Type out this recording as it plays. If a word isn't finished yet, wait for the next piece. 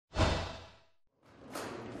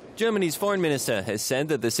Germany's foreign minister has said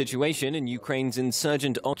that the situation in Ukraine's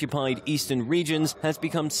insurgent-occupied eastern regions has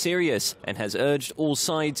become serious and has urged all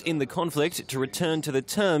sides in the conflict to return to the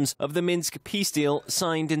terms of the Minsk peace deal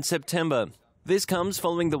signed in September. This comes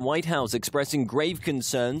following the White House expressing grave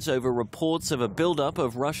concerns over reports of a buildup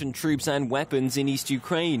of Russian troops and weapons in East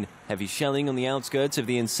Ukraine. Heavy shelling on the outskirts of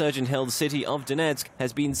the insurgent-held city of Donetsk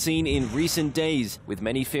has been seen in recent days, with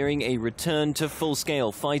many fearing a return to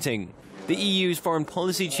full-scale fighting. The EU's foreign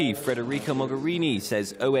policy chief, Federica Mogherini,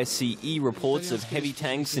 says OSCE reports of heavy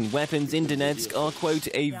tanks and weapons in Donetsk are, quote,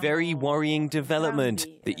 a very worrying development.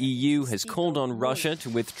 The EU has called on Russia to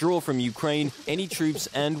withdraw from Ukraine any troops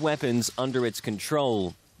and weapons under its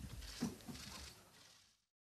control.